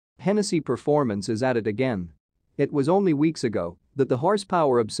Hennessey Performance is at it again. It was only weeks ago that the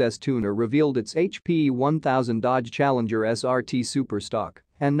horsepower-obsessed tuner revealed its HPE 1000 Dodge Challenger SRT Superstock,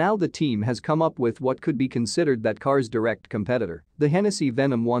 and now the team has come up with what could be considered that car's direct competitor, the Hennessey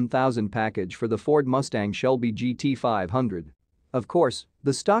Venom 1000 package for the Ford Mustang Shelby GT500. Of course,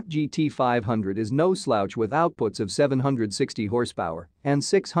 the stock GT500 is no slouch with outputs of 760 horsepower and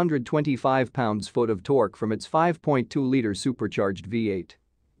 625 pounds-foot of torque from its 5.2-liter supercharged V8.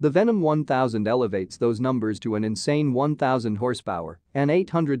 The Venom 1000 elevates those numbers to an insane 1000 horsepower and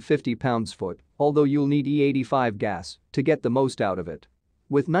 850 pounds-foot, although you'll need E85 gas to get the most out of it.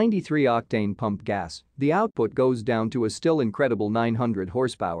 With 93 octane pumped gas, the output goes down to a still incredible 900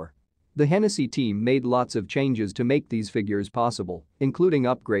 horsepower. The Hennessey team made lots of changes to make these figures possible, including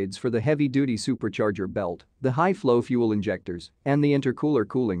upgrades for the heavy-duty supercharger belt, the high-flow fuel injectors, and the intercooler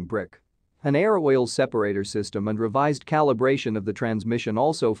cooling brick. An air oil separator system and revised calibration of the transmission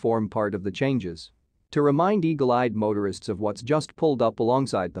also form part of the changes. To remind eagle-eyed motorists of what's just pulled up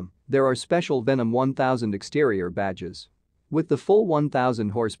alongside them, there are special Venom 1000 exterior badges. With the full 1000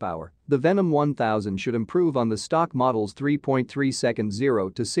 horsepower, the Venom 1000 should improve on the stock model's 3.3-second 0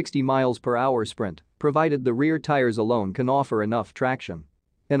 to 60 miles per hour sprint, provided the rear tires alone can offer enough traction.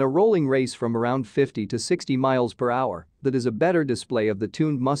 In a rolling race from around 50 to 60 miles per hour, that is a better display of the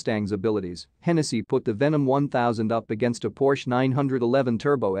tuned Mustang's abilities. Hennessey put the Venom 1000 up against a Porsche 911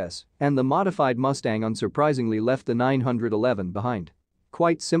 Turbo S, and the modified Mustang unsurprisingly left the 911 behind.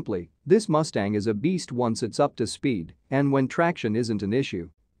 Quite simply, this Mustang is a beast once it's up to speed and when traction isn't an issue.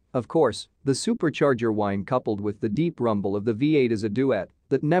 Of course, the supercharger whine coupled with the deep rumble of the V8 is a duet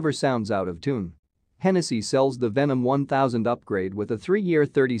that never sounds out of tune. Hennessey sells the Venom 1000 upgrade with a 3-year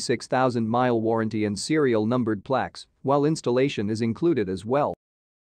 36,000-mile warranty and serial numbered plaques, while installation is included as well.